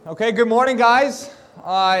Okay, good morning, guys.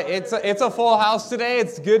 It's a full house today.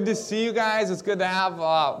 It's good to see you guys. It's good to have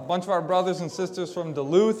a bunch of our brothers and sisters from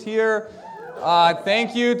Duluth here.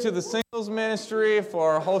 Thank you to the Singles Ministry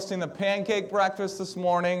for hosting the pancake breakfast this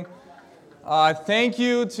morning. Thank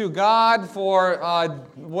you to God for,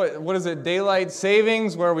 what is it, daylight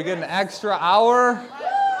savings, where we get an extra hour.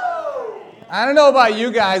 I don't know about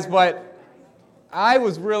you guys, but I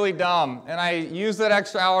was really dumb, and I used that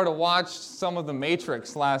extra hour to watch some of The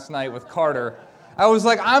Matrix last night with Carter. I was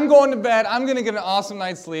like, I'm going to bed, I'm going to get an awesome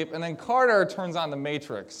night's sleep, and then Carter turns on The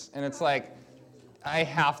Matrix, and it's like, I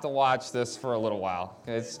have to watch this for a little while.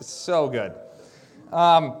 It's so good.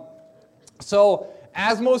 So,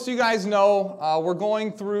 as most of you guys know, we're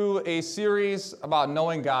going through a series about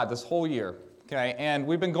knowing God this whole year, okay? And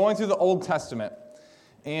we've been going through the Old Testament,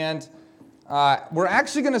 and we're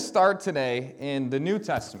actually going to start today in the New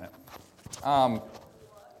Testament. Yeah,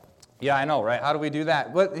 I know, right? How do we do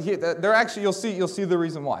that? But they're actually, you'll see the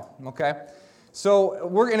reason why. Okay, so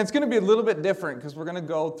and it's going to be a little bit different because we're going to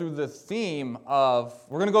go through a theme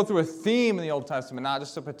in the Old Testament, not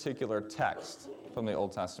just a particular text from the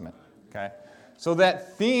Old Testament. Okay, so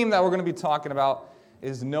that theme that we're going to be talking about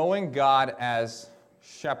is knowing God as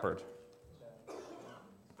shepherd.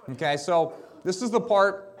 Okay, so this is the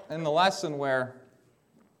part in the lesson where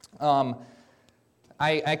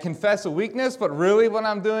I confess a weakness, but really what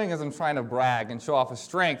I'm doing is I'm trying to brag and show off a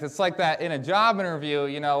strength. It's like that in a job interview,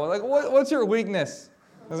 you know, like what's your weakness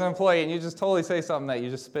as an employee? And you just totally say something that you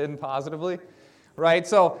just spin positively, right?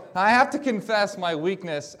 So I have to confess my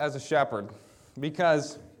weakness as a shepherd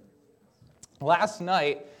because last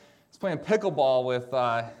night I was playing pickleball with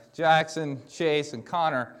Jackson, Chase, and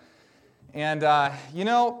Connor. And, I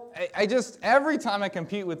just, every time I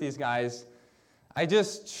compete with these guys, I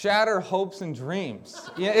just shatter hopes and dreams.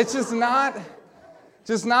 Yeah, it's just not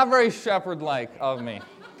very shepherd-like of me,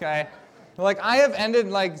 okay? Like, I have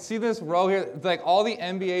ended, see this row here? Like, all the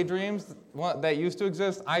NBA dreams that used to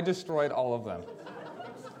exist, I destroyed all of them.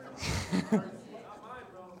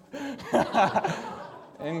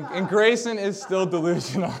 And Grayson is still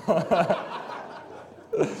delusional.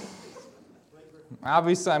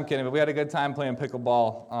 Obviously, I'm kidding, but we had a good time playing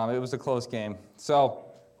pickleball. It was a close game. So,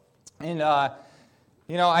 and, I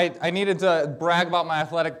needed to brag about my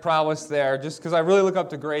athletic prowess there just because I really look up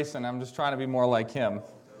to Grayson. I'm just trying to be more like him.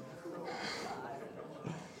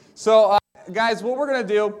 So, guys, what we're going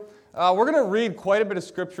to do, we're going to read quite a bit of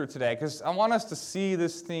Scripture today because I want us to see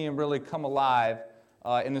this theme really come alive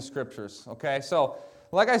in the Scriptures, okay? So,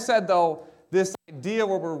 like I said, though, this idea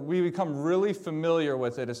where we become really familiar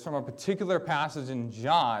with it is from a particular passage in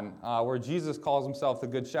John where Jesus calls himself the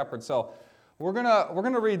Good Shepherd. So we're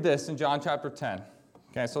gonna read this in John chapter 10.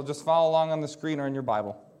 Okay, so just follow along on the screen or in your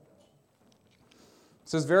Bible. It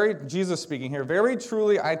says, Jesus speaking here, "Very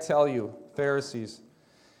truly I tell you, Pharisees,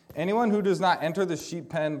 anyone who does not enter the sheep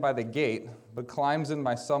pen by the gate, but climbs in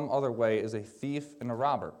by some other way is a thief and a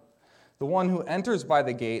robber. The one who enters by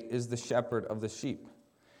the gate is the shepherd of the sheep.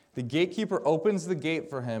 The gatekeeper opens the gate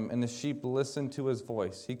for him, and the sheep listen to his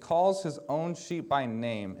voice. He calls his own sheep by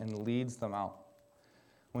name and leads them out.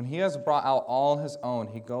 When he has brought out all his own,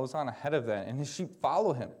 he goes on ahead of them, and his sheep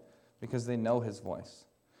follow him because they know his voice.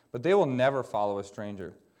 But they will never follow a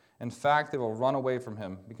stranger. In fact, they will run away from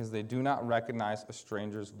him because they do not recognize a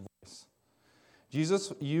stranger's voice."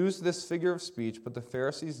 Jesus used this figure of speech, but the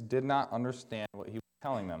Pharisees did not understand what he was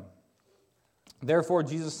telling them. Therefore,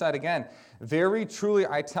 Jesus said again, "Very truly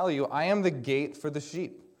I tell you, I am the gate for the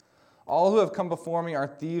sheep. All who have come before me are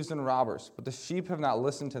thieves and robbers, but the sheep have not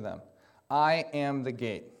listened to them. I am the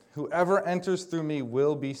gate. Whoever enters through me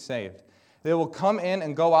will be saved. They will come in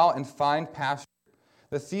and go out and find pasture.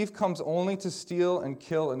 The thief comes only to steal and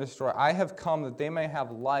kill and destroy. I have come that they may have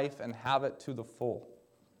life and have it to the full.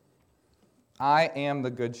 I am the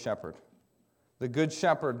good shepherd. The good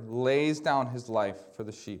shepherd lays down his life for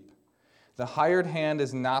the sheep. The hired hand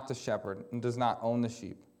is not the shepherd and does not own the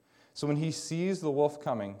sheep. So when he sees the wolf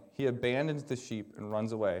coming, he abandons the sheep and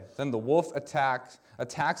runs away. Then the wolf attacks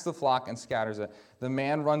the flock and scatters it. The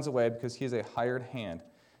man runs away because he is a hired hand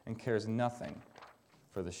and cares nothing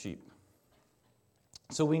for the sheep."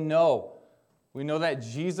 So we know that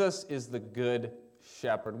Jesus is the good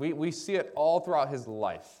shepherd. We see it all throughout his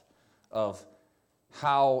life of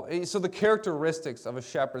how, so the characteristics of a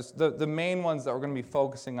shepherd, the main ones that we're going to be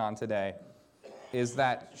focusing on today is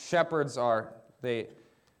that shepherds they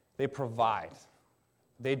provide,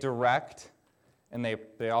 they direct, and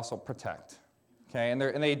they also protect. Okay, and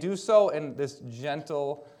they do so in this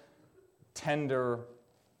gentle, tender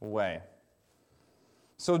way.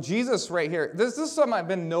 So Jesus right here, this is something I've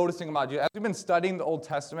been noticing about Jesus. As we've been studying the Old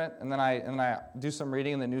Testament, and then I do some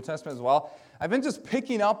reading in the New Testament as well, I've been just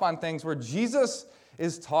picking up on things where Jesus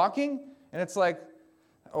is talking, and it's like,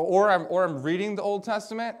 or I'm reading the Old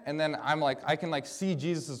Testament, and then I'm like, I can like see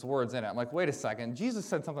Jesus' words in it. I'm like, wait a second, Jesus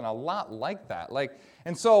said something a lot like that.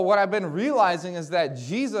 And so what I've been realizing is that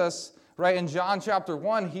Jesus, right, in John chapter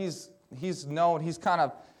 1, he's known, he's kind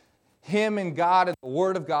of, him and God and the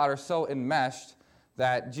Word of God are so enmeshed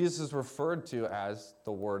that Jesus is referred to as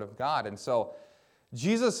the Word of God. And so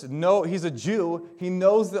Jesus, he's a Jew. He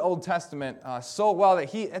knows the Old Testament so well that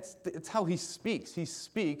it's how he speaks. He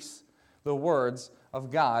speaks the words of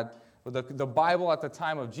God. The Bible at the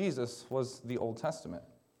time of Jesus was the Old Testament.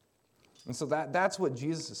 And so that's what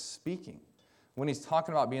Jesus is speaking. When he's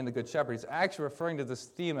talking about being the Good Shepherd, he's actually referring to this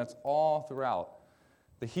theme that's all throughout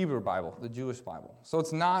the Hebrew Bible, the Jewish Bible. So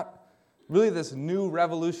it's not really this new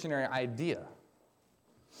revolutionary idea.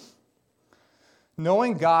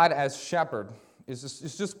 Knowing God as shepherd is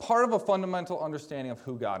just part of a fundamental understanding of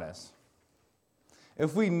who God is.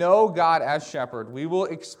 If we know God as shepherd, we will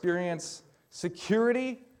experience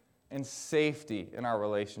security and safety in our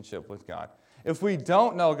relationship with God. If we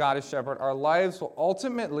don't know God as shepherd, our lives will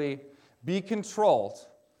ultimately be controlled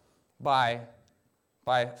by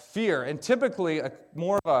fear, and typically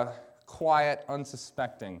more of a quiet,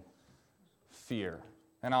 unsuspecting fear.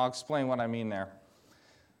 And I'll explain what I mean there.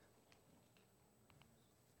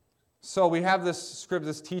 So we have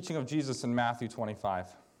this teaching of Jesus in Matthew 25.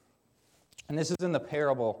 And this is in the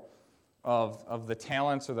parable of the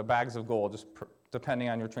talents or the bags of gold, just depending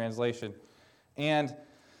on your translation. And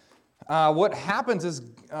what happens is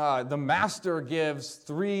the master gives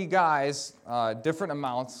three guys different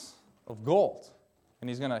amounts of gold. And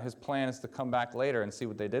his plan is to come back later and see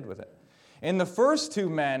what they did with it. And the first two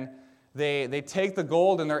men, they take the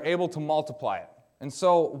gold and they're able to multiply it. And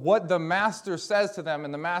so what the master says to them,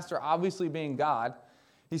 and the master obviously being God,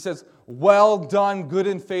 he says, "Well done, good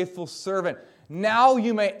and faithful servant. Now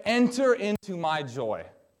you may enter into my joy."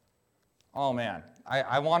 Oh man,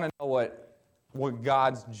 I want to know what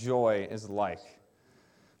God's joy is like.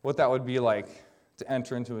 What that would be like to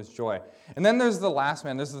enter into his joy. And then there's the last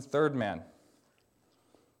man, there's the third man.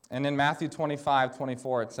 And in Matthew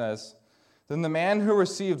 25:24 it says, "Then the man who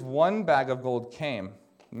received one bag of gold came.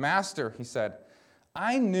 'Master,' he said,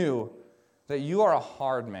 'I knew that you are a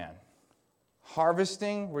hard man,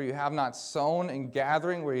 harvesting where you have not sown and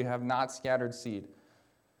gathering where you have not scattered seed.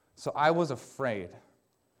 So I was afraid,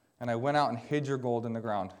 and I went out and hid your gold in the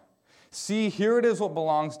ground. See, here it is what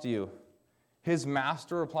belongs to you.' His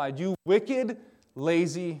master replied, 'You wicked,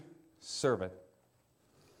 lazy servant.'"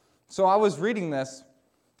 So I was reading this,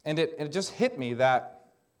 and it just hit me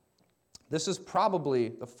that this is probably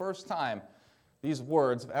the first time these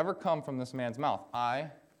words have ever come from this man's mouth. I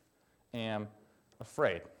am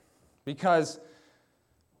afraid. Because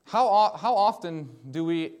how often do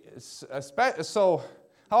we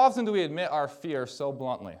admit our fear so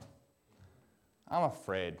bluntly? I'm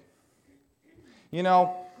afraid. You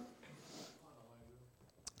know,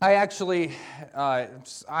 I actually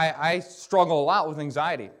I struggle a lot with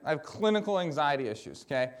anxiety. I have clinical anxiety issues,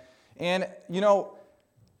 okay? And you know,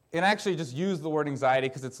 and I actually just use the word anxiety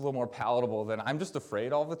because it's a little more palatable than I'm just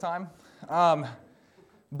afraid all the time.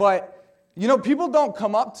 But, you know, people don't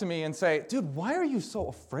come up to me and say, "Dude, why are you so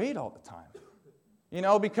afraid all the time?" You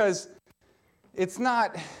know, because it's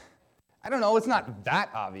not, I don't know, it's not that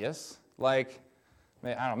obvious. Like, I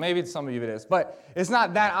don't know, maybe some of you it is, but it's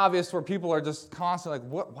not that obvious where people are just constantly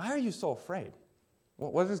like, why are you so afraid?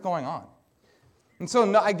 What is going on? And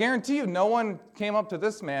so I guarantee you no one came up to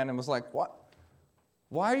this man and was like, "What?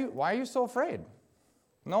 Why are you so afraid?"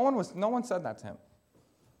 No one said that to him.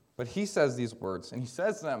 But he says these words, and he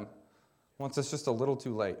says them once it's just a little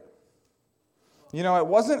too late. You know, it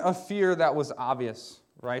wasn't a fear that was obvious,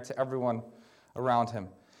 right, to everyone around him.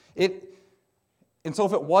 And so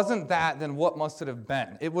if it wasn't that, then what must it have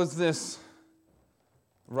been? It was this,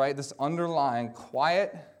 right, this underlying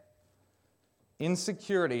quiet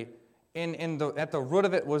insecurity. At the root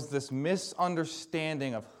of it was this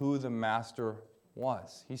misunderstanding of who the master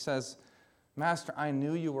was. He says, "Master, I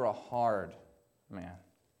knew you were a hard man."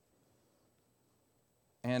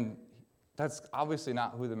 And that's obviously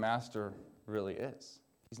not who the master really is.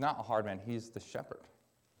 He's not a hard man. He's the shepherd.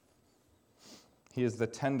 He is the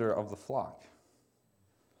tender of the flock.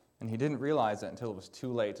 And he didn't realize it until it was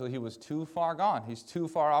too late, until he was too far gone. He's too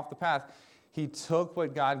far off the path. He took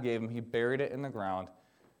what God gave him, he buried it in the ground,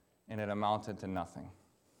 and it amounted to nothing.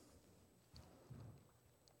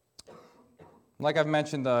 Like I've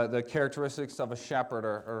mentioned, the characteristics of a shepherd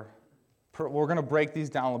are we're going to break these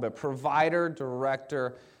down a little bit. Provider,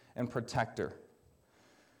 director, and protector.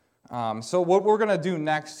 So what we're going to do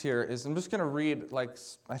next here is I'm just going to read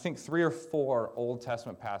I think 3 or 4 Old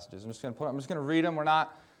Testament passages. I'm just going to read them.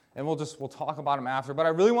 We'll talk about them after. But I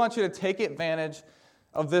really want you to take advantage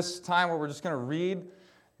of this time where we're just going to read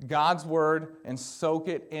God's word and soak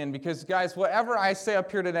it in. Because guys, whatever I say up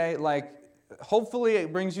here today, hopefully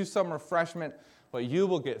it brings you some refreshment, but you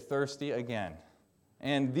will get thirsty again.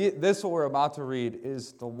 And this, what we're about to read,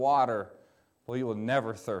 is the water where you will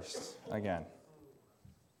never thirst again.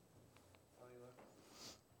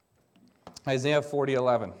 Isaiah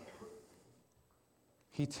 40:11.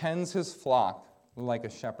 He tends his flock like a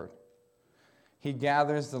shepherd. He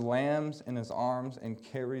gathers the lambs in his arms and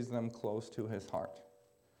carries them close to his heart.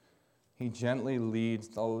 He gently leads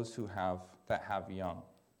those that have young.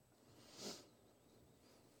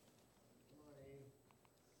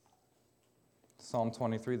 Psalm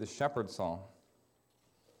 23, the shepherd psalm.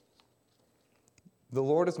 The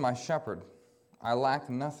Lord is my shepherd. I lack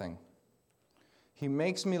nothing. He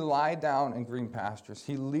makes me lie down in green pastures.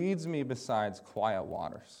 He leads me beside quiet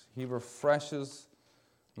waters. He refreshes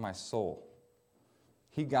my soul.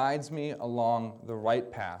 He guides me along the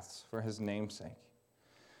right paths for his name's sake.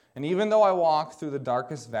 And even though I walk through the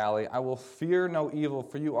darkest valley, I will fear no evil,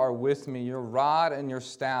 for you are with me. Your rod and your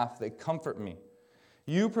staff, they comfort me.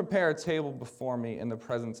 You prepare a table before me in the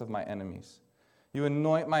presence of my enemies. You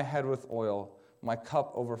anoint my head with oil. My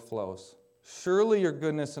cup overflows. Surely your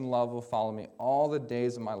goodness and love will follow me all the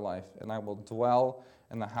days of my life, and I will dwell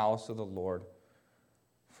in the house of the Lord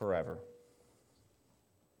forever.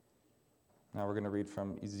 Now we're going to read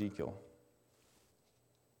from Ezekiel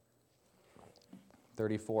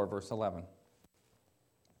 34, verse 11.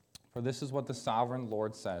 For this is what the sovereign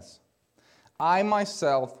Lord says. I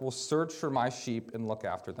myself will search for my sheep and look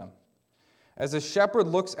after them. As a shepherd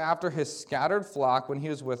looks after his scattered flock when he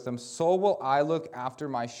is with them, so will I look after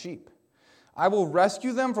my sheep. I will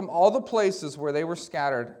rescue them from all the places where they were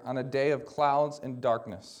scattered on a day of clouds and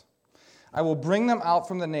darkness. I will bring them out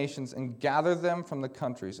from the nations and gather them from the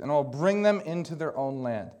countries, and I will bring them into their own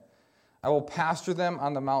land. I will pasture them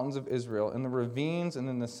on the mountains of Israel, in the ravines and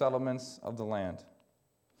in the settlements of the land.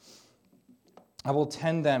 I will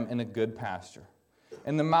tend them in a good pasture,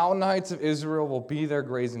 and the mountain heights of Israel will be their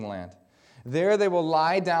grazing land. There they will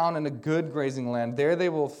lie down in a good grazing land. There they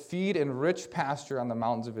will feed in rich pasture on the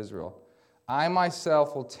mountains of Israel. I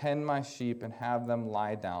myself will tend my sheep and have them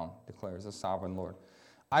lie down, declares the sovereign Lord.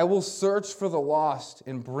 I will search for the lost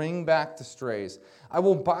and bring back the strays. I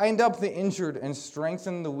will bind up the injured and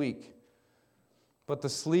strengthen the weak. But the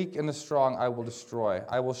sleek and the strong I will destroy.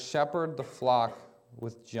 I will shepherd the flock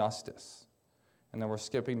with justice. And then we're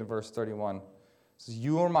skipping to verse 31. It says,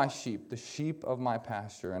 you are my sheep, the sheep of my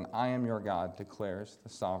pasture, and I am your God, declares the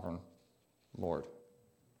sovereign Lord.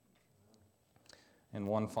 And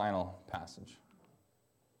one final passage.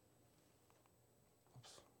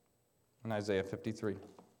 In Isaiah 53,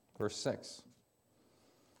 verse 6.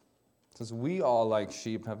 It says, we all like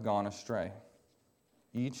sheep have gone astray.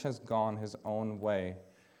 Each has gone his own way,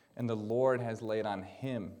 and the Lord has laid on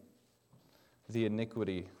him the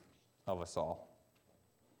iniquity of us all.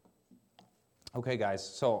 Okay, guys,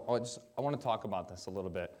 so I want to talk about this a little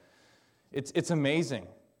bit. It's amazing.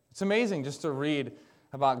 It's amazing just to read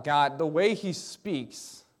about God, the way he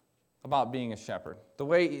speaks about being a shepherd. The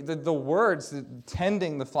way, the words,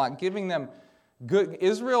 tending the flock, giving them good.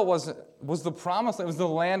 Israel was the promise. It was the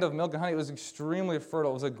land of milk and honey. It was extremely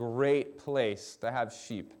fertile. It was a great place to have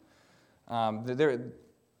sheep. And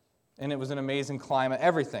it was an amazing climate,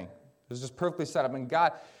 everything. It was just perfectly set up.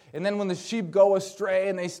 And then when the sheep go astray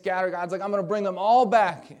and they scatter, God's like, I'm going to bring them all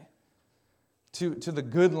back to the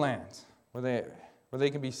good land where they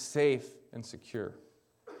can be safe and secure.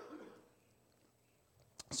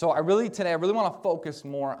 So today I really want to focus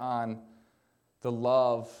more on the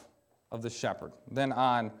love of the shepherd than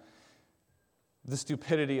on the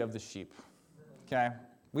stupidity of the sheep. Okay?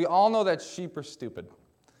 We all know that sheep are stupid.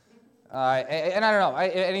 And I don't know,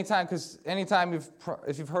 anytime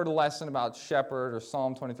if you've heard a lesson about shepherd or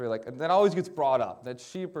Psalm 23, that always gets brought up, that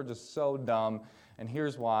sheep are just so dumb, and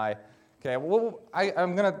here's why. Okay, we'll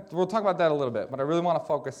talk about that a little bit, but I really want to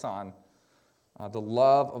focus on the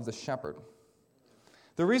love of the shepherd.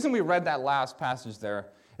 The reason we read that last passage there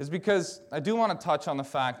is because I do want to touch on the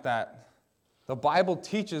fact that the Bible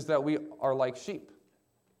teaches that we are like sheep,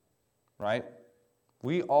 right?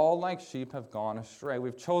 We all, like sheep, have gone astray.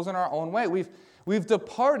 We've chosen our own way. We've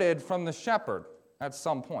departed from the shepherd at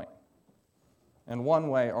some point, in one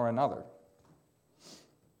way or another.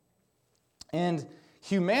 And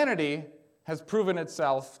humanity has proven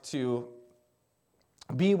itself to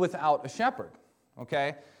be without a shepherd,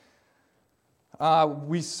 okay?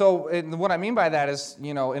 And what I mean by that is,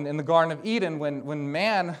 in the Garden of Eden, when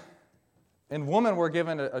man and woman were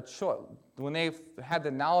given a choice, when they had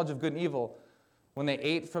the knowledge of good and evil, when they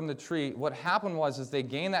ate from the tree, what happened was they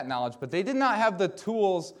gained that knowledge, but they did not have the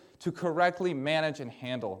tools to correctly manage and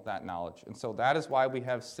handle that knowledge. And so that is why we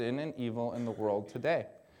have sin and evil in the world today.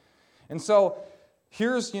 And so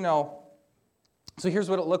here's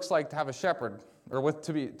what it looks like to have a shepherd, or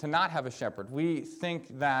to not have a shepherd. We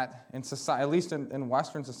think that in society, at least in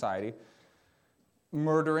Western society,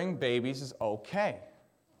 murdering babies is okay.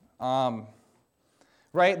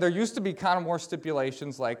 Right? There used to be kind of more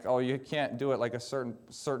stipulations like, oh, you can't do it like a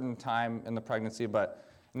certain time in the pregnancy, but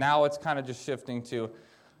now it's kind of just shifting to,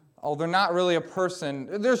 oh, they're not really a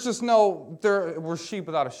person. There's just we're sheep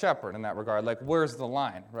without a shepherd in that regard. Like, where's the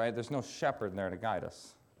line, right? There's no shepherd there to guide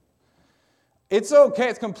us. It's okay,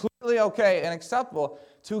 it's completely okay and acceptable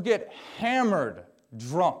to get hammered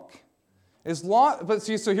drunk.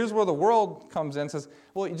 So here's where the world comes in and says,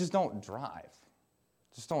 well, you just don't drive.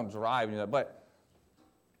 Just don't drive. But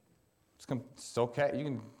it's okay.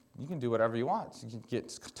 You can do whatever you want.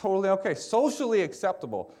 It's totally okay. Socially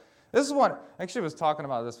acceptable. This is what, actually I was talking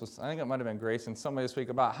about this, I think it might have been Grace and somebody this week,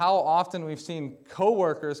 about how often we've seen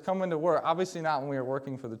coworkers come into work, obviously not when we were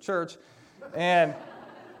working for the church, and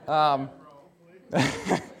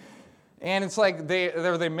and it's like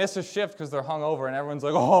they miss a shift because they're hungover, and everyone's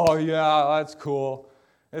like, oh yeah, that's cool.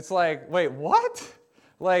 It's like, wait, what?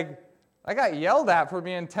 Like, I got yelled at for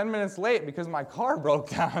being 10 minutes late because my car broke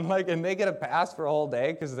down, and they get a pass for a whole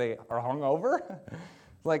day because they are hungover?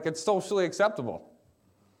 Like, it's socially acceptable.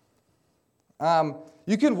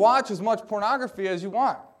 You can watch as much pornography as you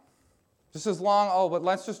want. Just as long, but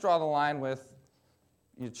let's just draw the line with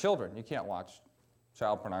your children. You can't watch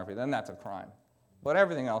child pornography. Then that's a crime. But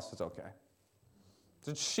everything else is okay.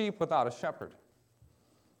 It's sheep without a shepherd.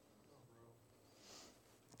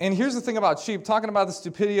 And here's the thing about sheep, talking about the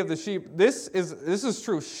stupidity of the sheep. This is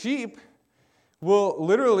true. Sheep will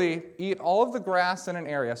literally eat all of the grass in an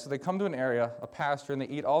area. So they come to an area, a pasture, and they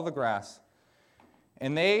eat all the grass.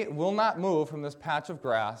 And they will not move from this patch of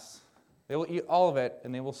grass. They will eat all of it,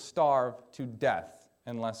 and they will starve to death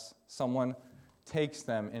unless someone takes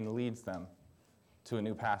them and leads them to a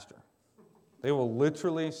new pasture. They will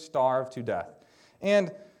literally starve to death.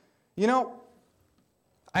 And,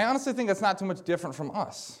 I honestly think that's not too much different from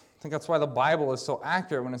us. I think that's why the Bible is so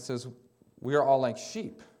accurate when it says we are all like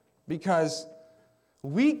sheep. Because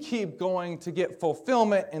we keep going to get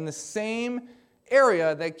fulfillment in the same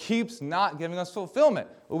area that keeps not giving us fulfillment.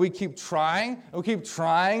 We keep trying, and we keep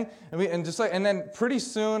trying, and then pretty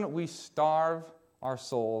soon we starve our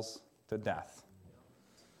souls to death.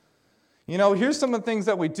 Here's some of the things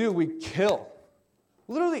that we do. We kill.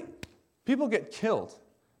 Literally, people get killed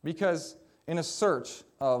because in a search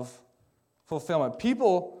of fulfillment.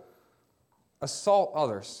 People assault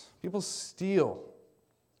others. People steal.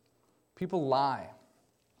 People lie.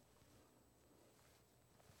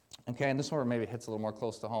 Okay, and this one maybe hits a little more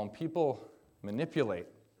close to home. People manipulate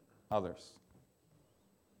others.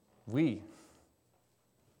 We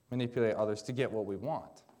manipulate others to get what we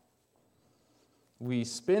want. We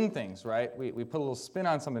spin things, right? We put a little spin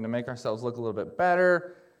on something to make ourselves look a little bit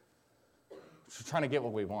better. We're trying to get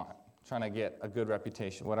what we want, trying to get a good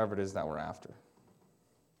reputation, whatever it is that we're after.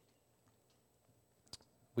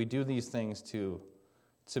 We do these things to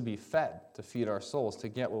be fed, to feed our souls, to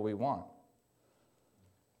get what we want.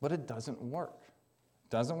 But it doesn't work. It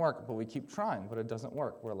doesn't work, but we keep trying, but it doesn't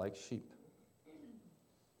work. We're like sheep.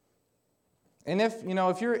 And if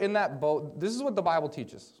you're in that boat, this is what the Bible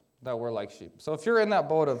teaches, that we're like sheep. So if you're in that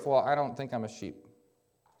boat of, I don't think I'm a sheep,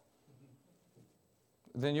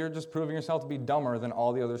 then you're just proving yourself to be dumber than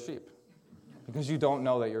all the other sheep because you don't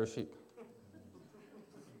know that you're a sheep.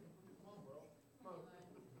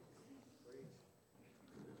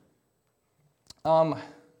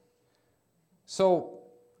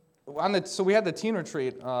 So we had the teen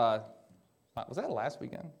retreat. Was that last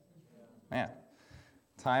weekend? Man,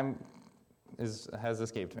 time has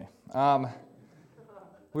escaped me.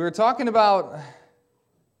 We were talking about,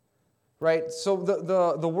 right? So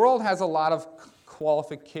the world has a lot of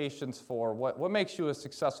qualifications for what makes you a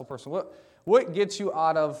successful person. What gets you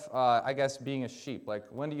out of being a sheep? Like,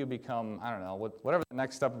 when do you become, I don't know, whatever the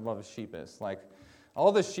next step above a sheep is. Like,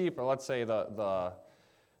 all the sheep, or let's say the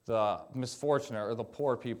misfortunate or the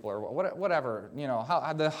poor people or whatever,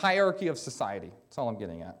 how the hierarchy of society. That's all I'm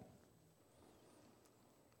getting at.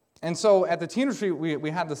 And so at the teen retreat,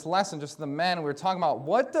 we had this lesson, just the men, and we were talking about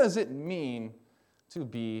what does it mean to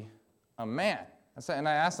be a man? And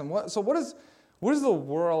I asked them, what What does the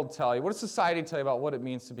world tell you? What does society tell you about what it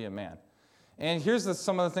means to be a man? And here's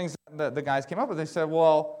some of the things that the guys came up with. They said,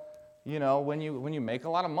 well, when you make a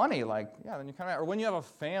lot of money, then you kind of, or when you have a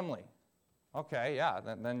family, okay, yeah,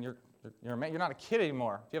 then you're a man. You're not a kid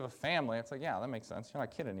anymore. If you have a family, it's like, yeah, that makes sense. You're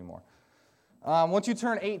not a kid anymore. Once you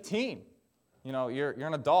turn 18, you're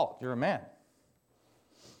an adult. You're a man.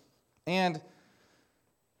 And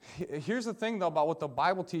here's the thing, though, about what the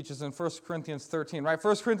Bible teaches in 1 Corinthians 13, right?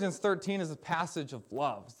 1 Corinthians 13 is a passage of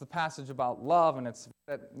love. It's the passage about love, and it's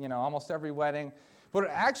at, almost every wedding. But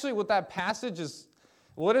actually what that passage is,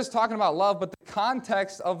 well, it is talking about love, but the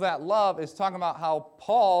context of that love is talking about how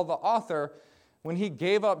Paul, the author, when he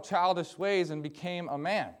gave up childish ways and became a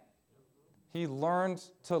man, he learned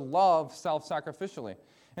to love self-sacrificially.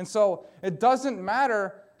 And so it doesn't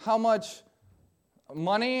matter how much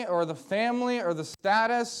money or the family or the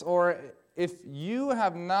status, or if you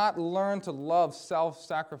have not learned to love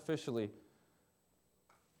self-sacrificially,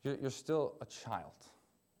 you're still a child.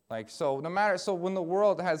 So when the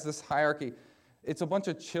world has this hierarchy, it's a bunch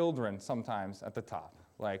of children sometimes at the top,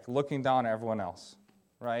 looking down at everyone else,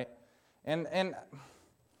 right? And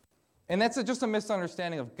that's just a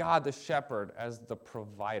misunderstanding of God the shepherd as the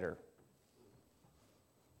provider.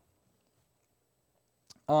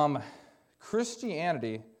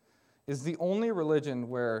 Christianity is the only religion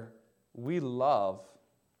where we love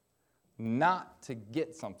not to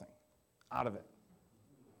get something out of it.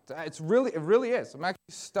 It really is. I'm actually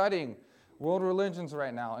studying world religions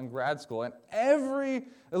right now in grad school, and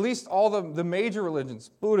at least all the major religions,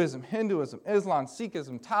 Buddhism, Hinduism, Islam,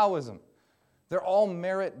 Sikhism, Taoism, they're all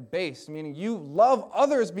merit-based, meaning you love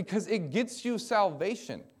others because it gets you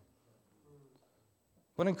salvation.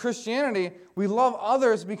 But in Christianity, we love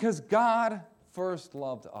others because God first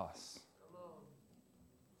loved us.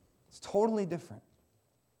 It's totally different.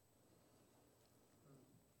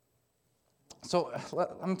 So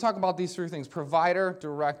I'm going to talk about these three things: provider,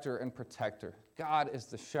 director, and protector. God is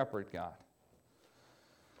the shepherd God.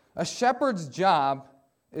 A shepherd's job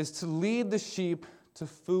is to lead the sheep to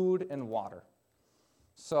food and water.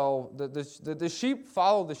 So the sheep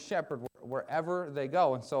follow the shepherd wherever they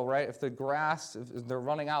go. And so, right, if the grass, if they're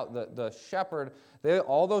running out, the shepherd,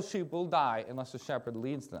 all those sheep will die unless the shepherd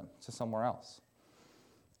leads them to somewhere else.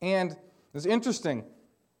 And it's interesting,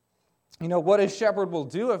 what a shepherd will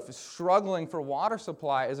do if struggling for water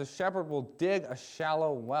supply is a shepherd will dig a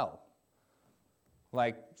shallow well.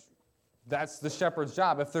 That's the shepherd's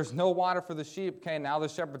job. If there's no water for the sheep, okay, now the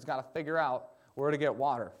shepherd's got to figure out where to get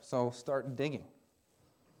water. So start digging.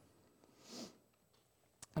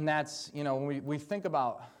 And that's, when we think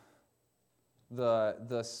about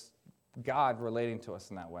the God relating to us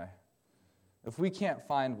in that way. If we can't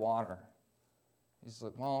find water, he's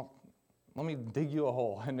like, well, let me dig you a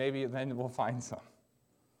hole, and maybe then we'll find some.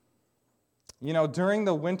 During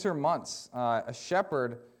the winter months, a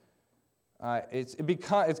shepherd,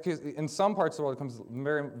 in some parts of the world, it becomes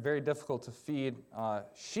very, very difficult to feed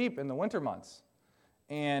sheep in the winter months.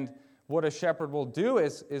 And what a shepherd will do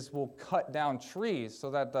is will cut down trees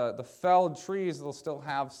so that the felled trees will still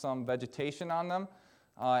have some vegetation on them,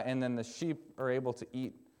 and then the sheep are able to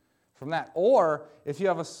eat from that. Or if you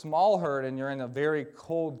have a small herd and you're in a very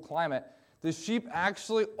cold climate, the sheep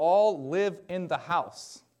actually all live in the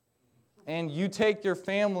house. And you take your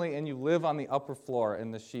family and you live on the upper floor,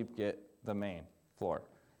 and the sheep get the main floor.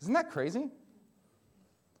 Isn't that crazy?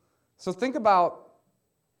 So think about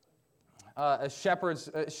a shepherd's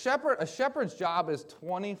job is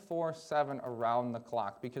 24/7 around the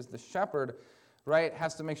clock, because the shepherd, right,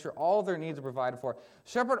 has to make sure all their needs are provided for.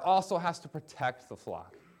 Shepherd also has to protect the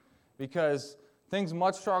flock, because things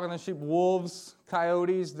much stronger than sheep, wolves,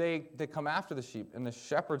 coyotes, they come after the sheep, and the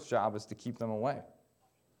shepherd's job is to keep them away.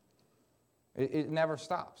 It never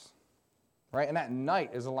stops, right? And at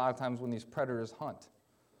night is a lot of times when these predators hunt.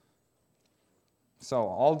 So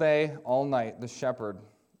all day, all night, the shepherd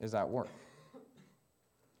is at work.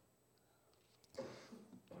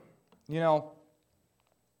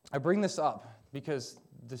 I bring this up because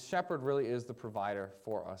the shepherd really is the provider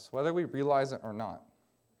for us, whether we realize it or not.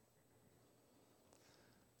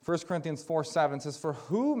 1 Corinthians 4:7 says, "For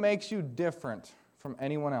who makes you different from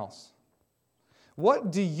anyone else?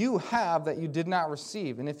 What do you have that you did not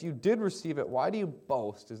receive? And if you did receive it, why do you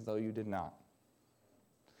boast as though you did not?"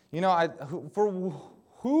 For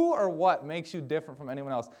who or what makes you different from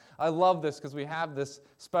anyone else? I love this because we have this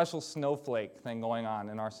special snowflake thing going on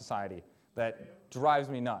in our society that drives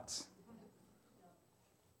me nuts.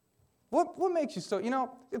 What makes you so,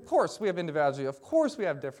 of course we have individuality, of course we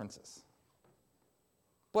have differences.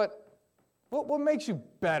 But what makes you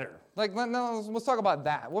better? Let's talk about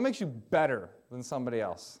that. What makes you better than somebody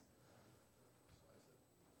else?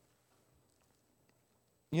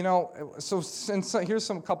 Here's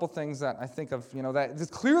some couple things that I think of, that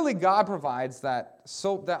clearly God provides that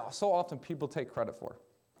so often people take credit for.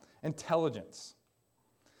 Intelligence.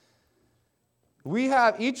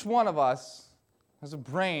 Each one of us has a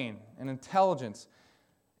brain and intelligence.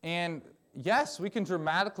 And yes, we can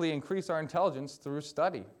dramatically increase our intelligence through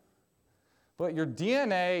study. But your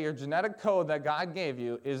DNA, your genetic code that God gave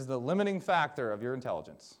you, is the limiting factor of your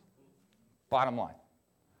intelligence. Bottom line.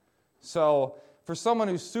 So for someone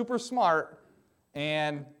who's super smart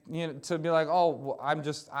and to be like, oh, well,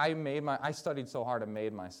 I studied so hard and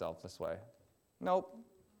made myself this way. Nope.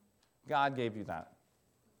 God gave you that.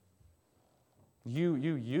 You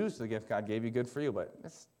used the gift God gave you, good for you, but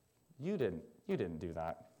you didn't do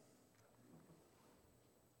that.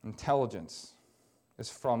 Intelligence is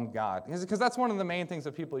from God. Because that's one of the main things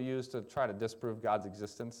that people use to try to disprove God's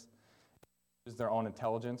existence, is their own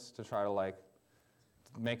intelligence to try to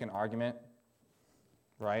make an argument,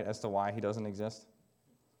 right, as to why he doesn't exist.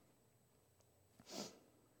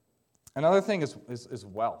 Another thing is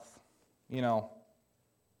wealth.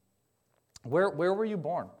 Where were you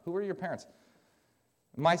born? Who were your parents?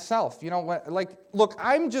 Myself, look,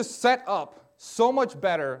 I'm just set up so much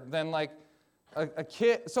better than a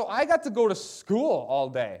kid. So I got to go to school all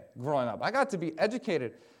day growing up. I got to be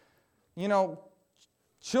educated.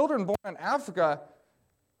 Children born in Africa,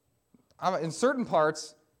 in certain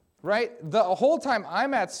parts, right, the whole time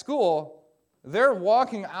I'm at school, they're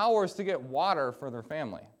walking hours to get water for their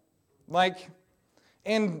family.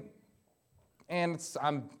 And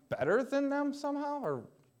I'm better than them somehow? Or,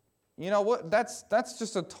 what? That's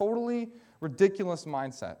just a totally ridiculous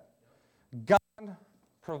mindset. God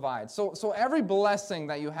provides. So every blessing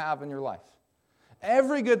that you have in your life,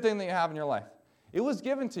 every good thing that you have in your life, it was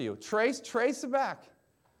given to you. Trace it back.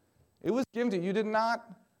 It was given to you. You did not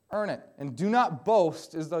earn it. And do not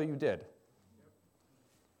boast as though you did.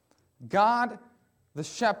 God, the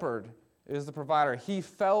shepherd, is the provider. He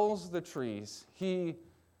fells the trees. He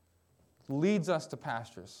leads us to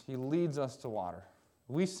pastures. He leads us to water.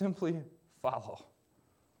 We simply follow.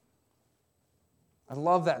 I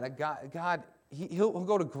love that God he'll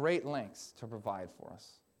go to great lengths to provide for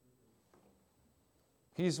us.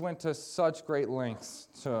 He's went to such great lengths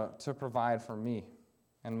to provide for me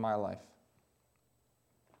and my life.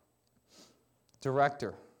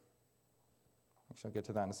 Director. Actually, I'll get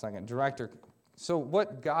to that in a second. Director. So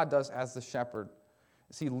what God does as the shepherd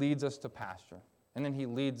is he leads us to pasture, and then he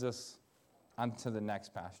leads us onto the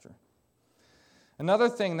next pasture. Another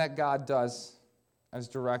thing that God does as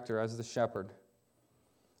director, as the shepherd,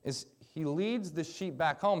 is he leads the sheep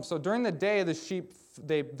back home. So during the day, the sheep,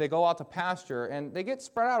 they go out to pasture, and they get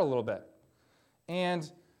spread out a little bit. And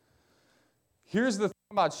here's the thing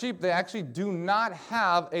about sheep. They actually do not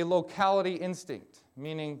have a locality instinct,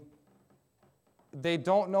 meaning they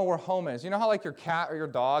don't know where home is. You know how your cat or your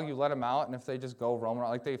dog, you let them out, and if they just go roam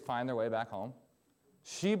around, they find their way back home?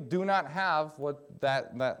 Sheep do not have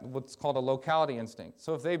what's called a locality instinct.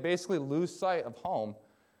 So if they basically lose sight of home,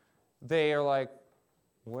 they are like,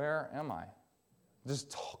 where am I?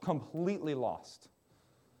 Just completely lost.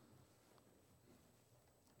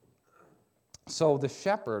 So the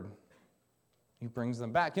shepherd, he brings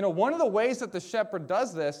them back. One of the ways that the shepherd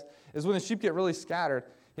does this is when the sheep get really scattered,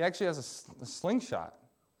 he actually has a slingshot,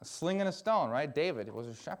 a sling and a stone, right? David was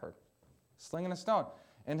a shepherd, sling and a stone.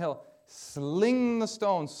 And he'll sling the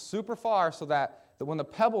stone super far so that when the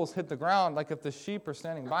pebbles hit the ground, if the sheep are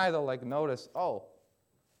standing by, they'll notice, oh,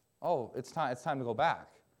 it's time to go back.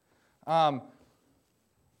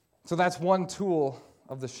 So that's one tool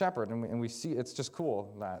of the shepherd, and we see it's just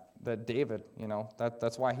cool that David,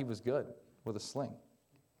 that's why he was good with a sling.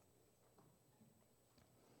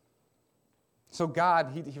 So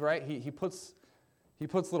God, he puts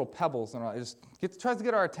little pebbles and tries to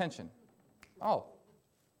get our attention. Oh,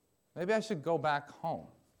 maybe I should go back home.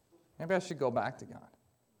 Maybe I should go back to God.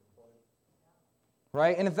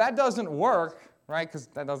 Right? And if that doesn't work, right, because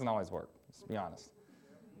that doesn't always work, let's be honest.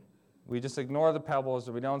 We just ignore the pebbles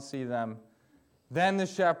or we don't see them. Then the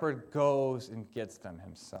shepherd goes and gets them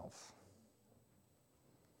himself.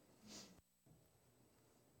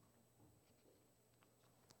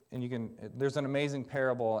 And there's an amazing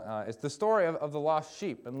parable. It's the story of the lost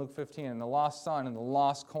sheep in Luke 15 and the lost son and the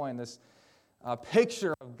lost coin. This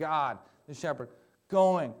picture of God, the shepherd,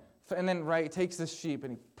 going. And then, he takes this sheep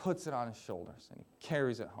and he puts it on his shoulders and he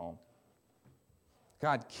carries it home.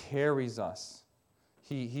 God carries us.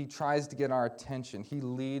 He tries to get our attention. He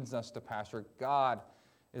leads us to pasture. God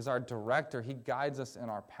is our director. He guides us in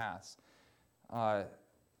our paths. The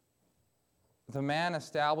man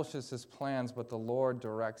establishes his plans, but the Lord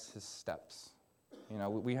directs his steps.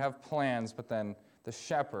 We have plans, but then the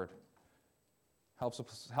shepherd, helps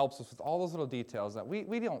us with all those little details that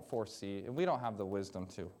we don't foresee and we don't have the wisdom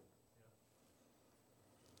to.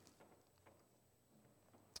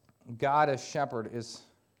 God as shepherd is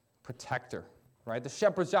protector, right? The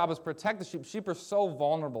shepherd's job is to protect the sheep. Sheep are so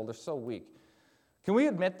vulnerable. They're so weak. Can we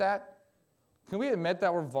admit that? Can we admit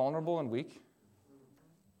that we're vulnerable and weak?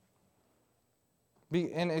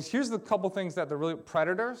 And here's the couple things that they're really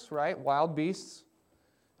predators, right? Wild beasts,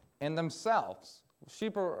 and themselves.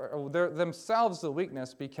 Sheep they're themselves the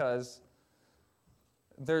weakness because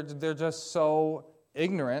they're just so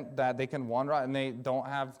ignorant that they can wander out and they don't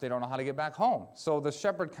know how to get back home. So the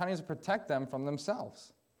shepherd kind of needs to protect them from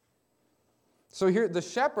themselves. So here the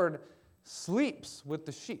shepherd sleeps with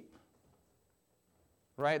the sheep,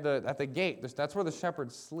 right? At the gate, that's where the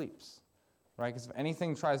shepherd sleeps. Right? Because if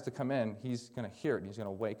anything tries to come in, he's going to hear it. He's going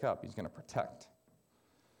to wake up. He's going to protect.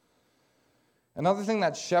 Another thing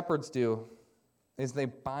that shepherds do is they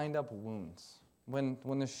bind up wounds. When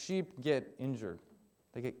the sheep get injured,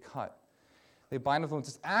 they get cut, they bind up wounds.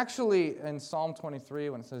 It's actually in Psalm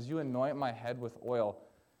 23 when it says, "You anoint my head with oil."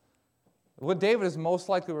 What David is most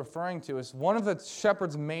likely referring to is one of the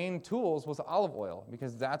shepherd's main tools was olive oil,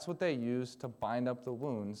 because that's what they used to bind up the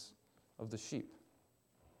wounds of the sheep.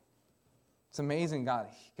 It's amazing. God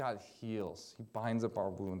heals. He binds up our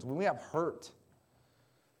wounds. When we have hurt,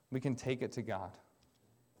 we can take it to God.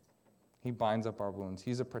 He binds up our wounds.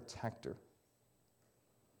 He's a protector.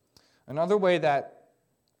 Another way that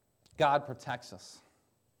God protects us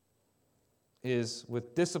is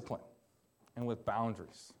with discipline and with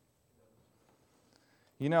boundaries.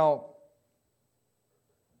 You know,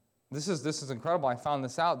 this is incredible. I found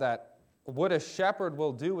this out, that what a shepherd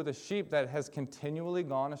will do with a sheep that has continually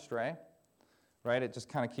gone astray, right? It just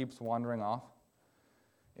kind of keeps wandering off,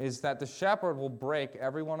 is that the shepherd will break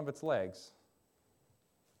every one of its legs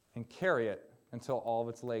and carry it until all of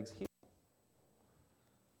its legs heal.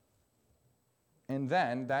 And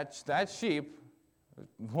then that sheep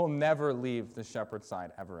will never leave the shepherd's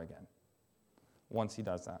side ever again once he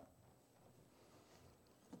does that.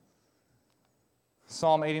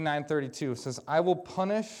 Psalm 89:32 says, "I will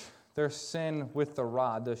punish their sin with the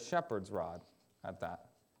rod," the shepherd's rod at that.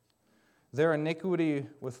 "Their iniquity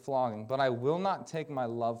with flogging, but I will not take my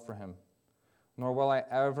love for him, nor will I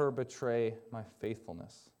ever betray my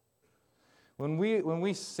faithfulness." When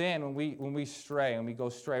we sin, when we stray, and we go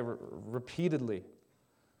stray repeatedly,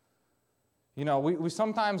 you know, we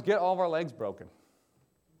sometimes get all of our legs broken.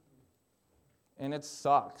 And it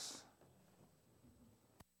sucks.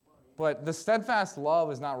 But the steadfast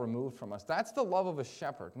love is not removed from us. That's the love of a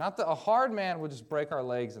shepherd. Not that a hard man would just break our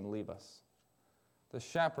legs and leave us. The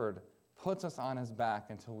shepherd puts us on his back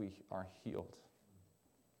until we are healed.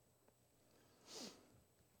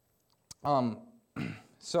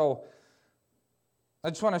 So I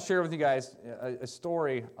just want to share with you guys a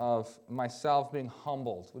story of myself being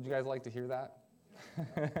humbled. Would you guys like to hear that?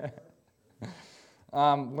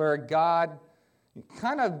 Where God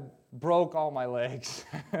kind of broke all my legs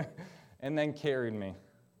and then carried me.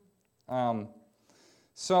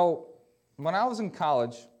 So when I was in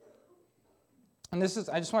college, and I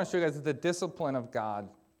just want to show you guys the discipline of God,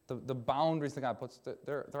 the boundaries that God puts,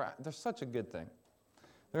 they're such a good thing.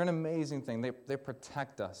 They're an amazing thing. They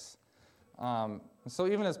protect us. So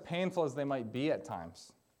even as painful as they might be at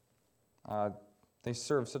times, they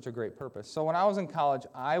serve such a great purpose. So when I was in college,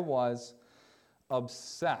 I was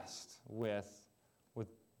obsessed with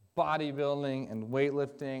bodybuilding and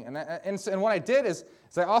weightlifting. And what I did is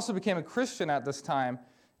I also became a Christian at this time,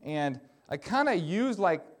 and I kind of used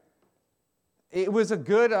it was a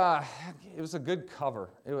good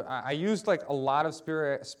cover. I used a lot of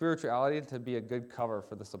spirituality to be a good cover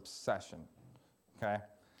for this obsession, okay?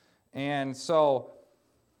 And so,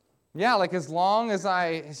 yeah, as long as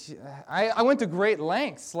I went to great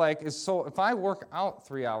lengths, so if I work out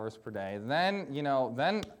 3 hours per day, then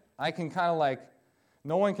I can kind of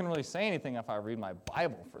no one can really say anything if I read my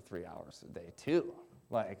Bible for 3 hours a day too.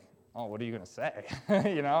 Oh, what are you going to say?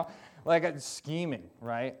 Scheming,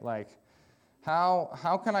 right?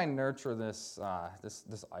 How can I nurture this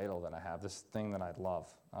idol that I have, this thing that I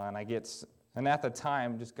love? And at the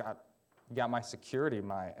time just got my security,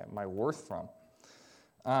 my worth from.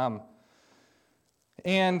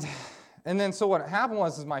 And then so what happened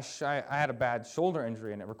was I had a bad shoulder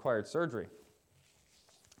injury and it required surgery.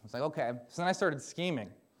 I was okay. So then I started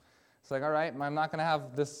scheming. It's all right, I'm not going to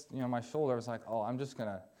have this, my shoulder. I was I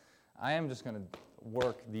am just going to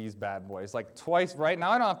work these bad boys. Twice, right now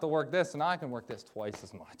I don't have to work this, so now I can work this twice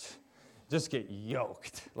as much. Just get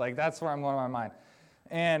yoked. That's where I'm going in my mind.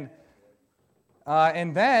 And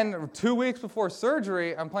And then 2 weeks before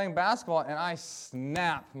surgery, I'm playing basketball, and I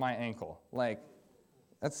snapped my ankle. Like,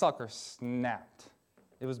 that sucker snapped.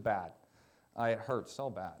 It was bad. It hurt so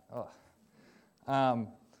bad. Ugh.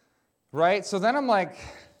 Right? So then I'm like,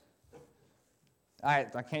 I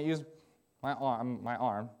can't use my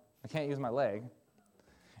arm. I can't use my leg.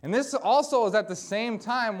 And this also is at the same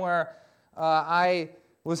time where I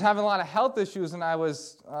was having a lot of health issues, and I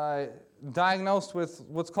was diagnosed with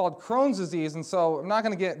what's called Crohn's disease. And so I'm not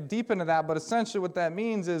going to get deep into that, but essentially what that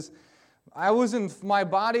means is my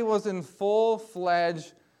body was in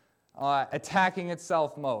full-fledged attacking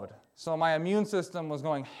itself mode. So my immune system was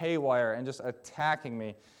going haywire and just attacking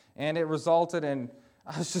me. And it resulted in,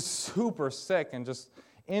 I was just super sick and just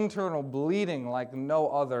internal bleeding like no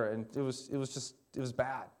other. And it was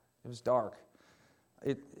bad. It was dark.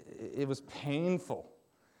 It was painful.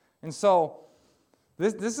 And so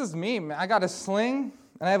this is me. I got a sling,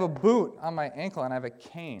 and I have a boot on my ankle, and I have a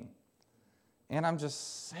cane. And I'm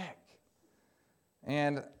just sick.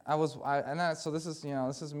 And so this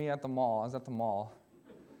is me at the mall. I was at the mall.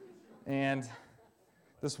 And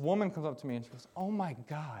this woman comes up to me, and she goes, "Oh, my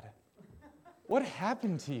God, what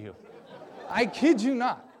happened to you?" I kid you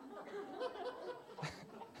not.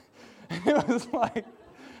 It was like,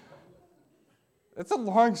 it's a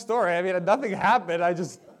long story. I mean, nothing happened. I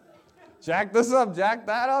just jacked this up, jacked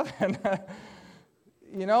that up, and, I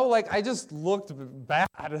just looked bad.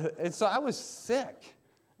 And so I was sick.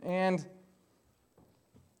 And,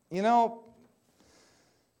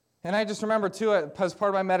 and I just remember, too, as part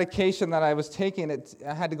of my medication that I was taking,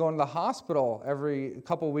 I had to go into the hospital every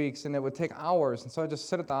couple weeks, and it would take hours. And so I just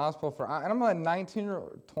sit at the hospital for hours. And I'm a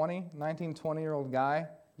 20-year-old guy,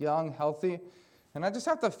 young, healthy. And I just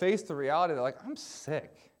have to face the reality that, I'm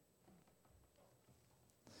sick.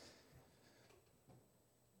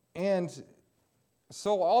 And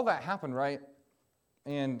so all that happened, right?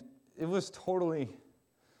 And it was totally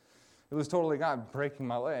God breaking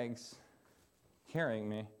my legs, carrying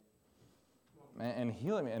me, and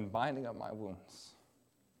healing me and binding up my wounds.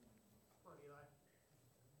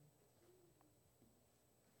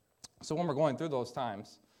 So when we're going through those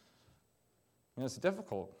times, it's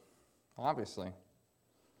difficult, obviously.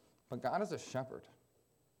 But God is a shepherd,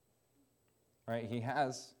 right? He's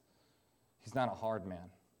not a hard man.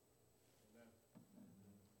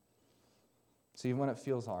 So even when it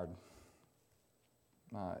feels hard,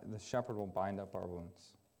 the shepherd will bind up our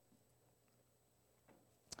wounds.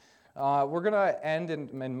 We're going to end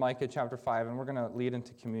in Micah chapter 5, and we're going to lead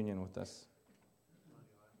into communion with this.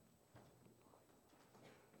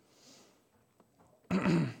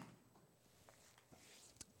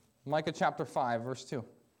 Micah chapter 5, verse 2. It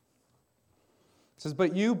says,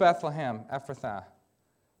 "But you, Bethlehem, Ephrathah,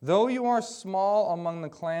 though you are small among the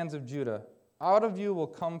clans of Judah, out of you will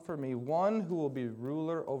come for me one who will be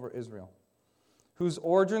ruler over Israel, whose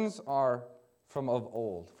origins are from of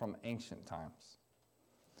old, from ancient times.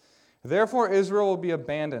 Therefore Israel will be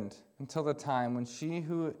abandoned until the time when she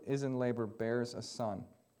who is in labor bears a son,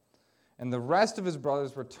 and the rest of his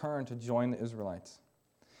brothers return to join the Israelites.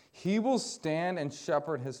 He will stand and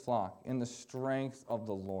shepherd his flock in the strength of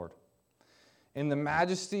the Lord, in the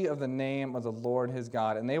majesty of the name of the Lord his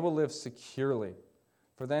God, and they will live securely,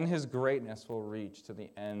 for then his greatness will reach to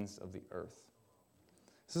the ends of the earth."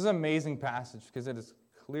 This is an amazing passage because it is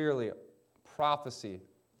clearly a prophecy,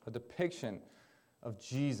 a depiction of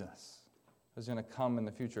Jesus who's going to come in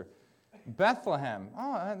the future. Bethlehem,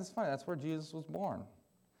 that's funny, that's where Jesus was born.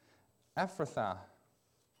 Ephrathah,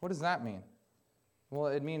 what does that mean? Well,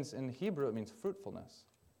 it means, in Hebrew, it means fruitfulness.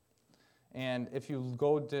 And if you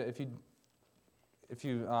look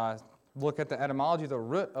at the etymology, the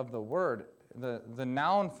root of the word, the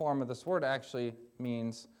noun form of this word actually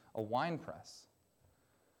means a wine press.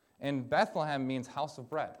 And Bethlehem means house of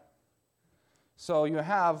bread. So you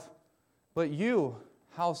have, but you,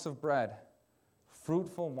 house of bread,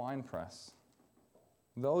 fruitful wine press.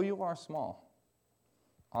 Though you are small,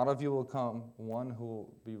 out of you will come one who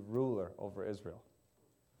will be ruler over Israel.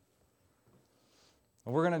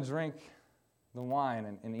 And we're going to drink the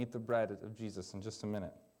wine and eat the bread of Jesus in just a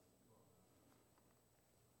minute.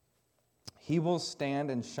 He will stand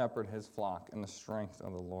and shepherd his flock in the strength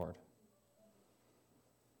of the Lord.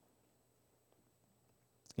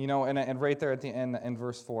 And right there at the end, in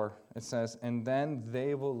verse 4, it says, "And then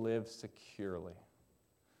they will live securely."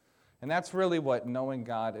 And that's really what knowing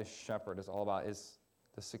God as shepherd is all about, is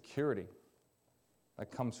the security that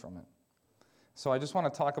comes from it. So I just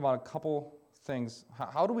want to talk about a couple things.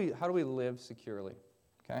 How do we live securely?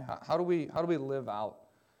 Okay? How do we live out?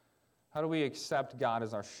 How do we accept God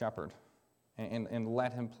as our shepherd and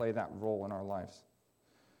let him play that role in our lives?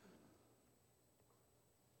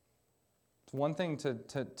 It's one thing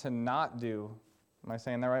to not do. Am I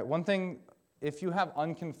saying that right? One thing, if you have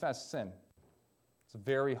unconfessed sin, it's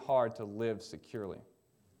very hard to live securely.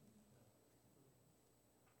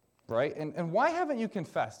 Right? And why haven't you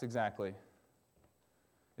confessed exactly?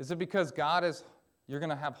 Is it because you're going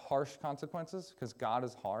to have harsh consequences? Because God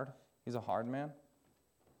is hard? He's a hard man?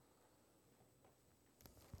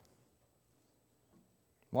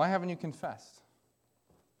 Why haven't you confessed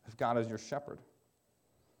if God is your shepherd?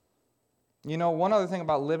 You know, one other thing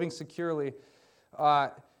about living securely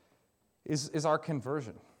is our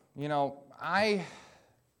conversion. You know,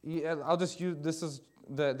 I'll just use, this is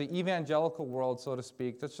the evangelical world, so to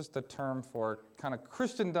speak. That's just a term for kind of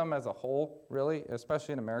Christendom as a whole, really,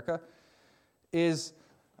 especially in America, is,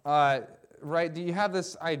 right, you have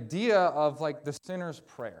this idea of like the sinner's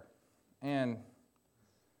prayer. And,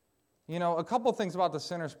 you know, a couple things about the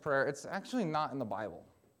sinner's prayer, it's actually not in the Bible.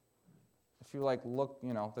 If you like look,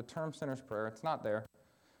 you know, the term sinner's prayer, it's not there.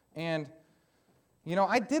 And, you know,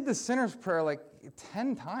 I did the sinner's prayer like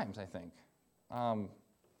 10 times, I think. As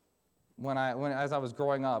I was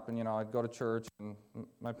growing up, and, you know, I'd go to church, and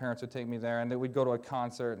my parents would take me there, and we'd go to a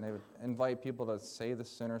concert, and they would invite people to say the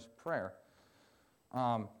sinner's prayer.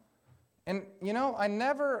 And, you know, I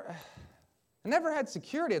never had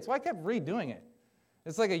security. It's why I kept redoing it.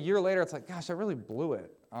 It's like a year later, it's like, gosh, I really blew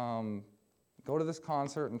it. Go to this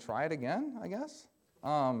concert and try it again, I guess.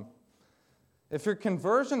 If your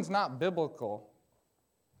conversion's not biblical,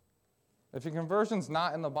 if your conversion's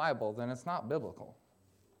not in the Bible, then it's not biblical.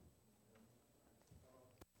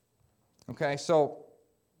 Okay, so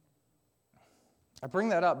I bring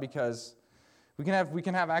that up because we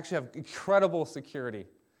can actually have incredible security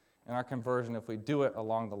in our conversion if we do it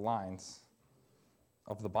along the lines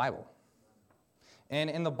of the Bible.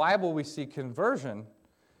 And in the Bible, we see conversion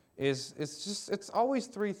it's always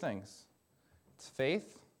three things. It's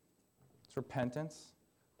faith, it's repentance,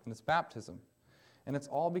 and it's baptism. And it's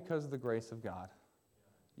all because of the grace of God.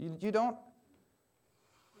 You don't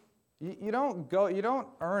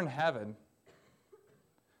earn heaven.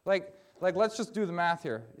 Like let's just do the math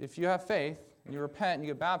here. If you have faith and you repent and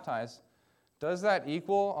you get baptized, does that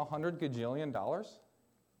equal $100 gajillion?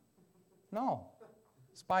 No.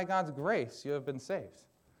 It's by God's grace you have been saved.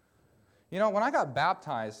 You know, when I got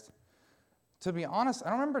baptized, to be honest, I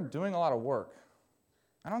don't remember doing a lot of work.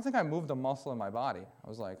 I don't think I moved a muscle in my body. I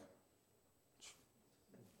was like,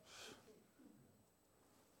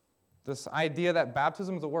 this idea that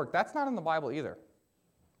baptism is a work, that's not in the Bible either.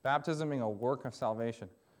 Baptism being a work of salvation.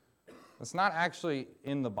 It's not actually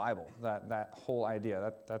in the Bible, that whole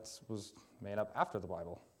idea. That was made up after the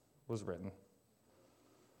Bible was written.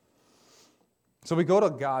 So we go to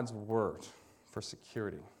God's Word for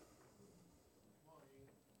security.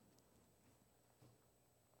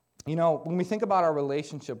 You know, when we think about our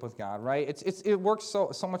relationship with God, right, it works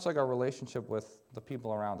so much like our relationship with the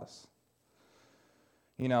people around us.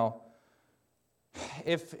 You know,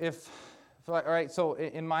 all right, so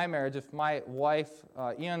in my marriage, if my wife,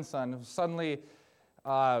 Ian's son, suddenly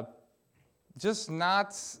just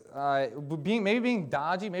not being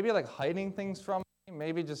dodgy, maybe like hiding things from me,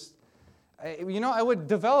 maybe just, I would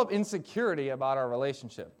develop insecurity about our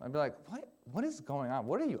relationship. I'd be like, what is going on?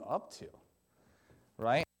 What are you up to?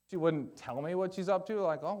 Right? She wouldn't tell me what she's up to.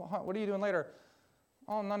 Like, oh, what are you doing later?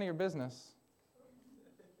 Oh, none of your business.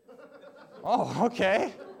 Oh,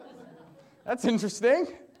 okay. That's interesting.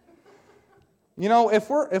 You know, if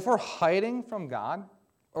we're hiding from God,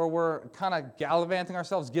 or we're kind of gallivanting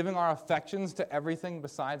ourselves, giving our affections to everything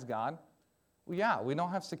besides God, well, yeah, we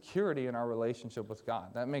don't have security in our relationship with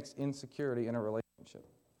God. That makes insecurity in a relationship.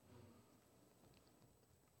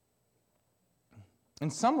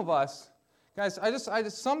 And some of us, guys, I just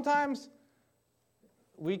sometimes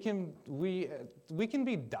we can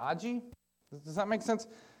be dodgy. Does that make sense?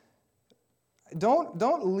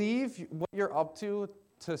 Don't leave what you're up to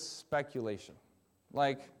speculation.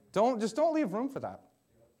 Like, don't leave room for that.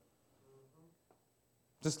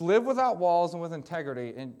 Just live without walls and with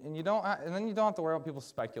integrity, and then you don't have to worry about people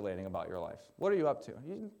speculating about your life. What are you up to?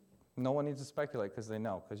 No one needs to speculate because they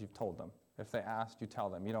know, because you've told them. If they ask, you tell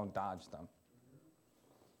them. You don't dodge them.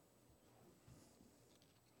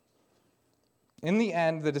 In the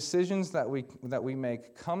end, the decisions that we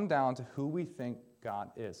make come down to who we think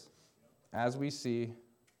God is, as we see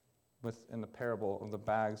in the parable of the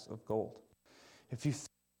bags of gold. If you think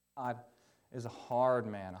God is a hard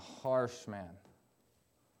man, a harsh man,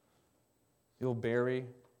 you'll bury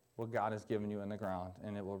what God has given you in the ground,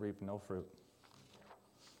 and it will reap no fruit.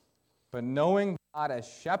 But knowing God as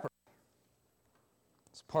shepherd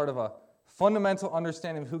is part of a fundamental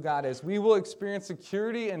understanding of who God is. We will experience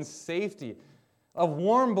security and safety a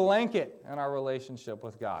warm blanket in our relationship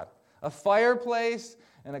with God, a fireplace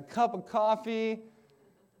and a cup of coffee.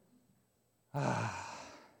 And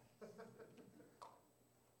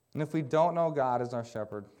if we don't know God as our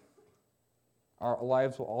shepherd, our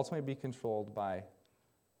lives will ultimately be controlled by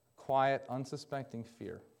quiet, unsuspecting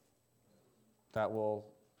fear that we'll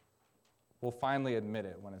finally admit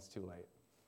it when it's too late.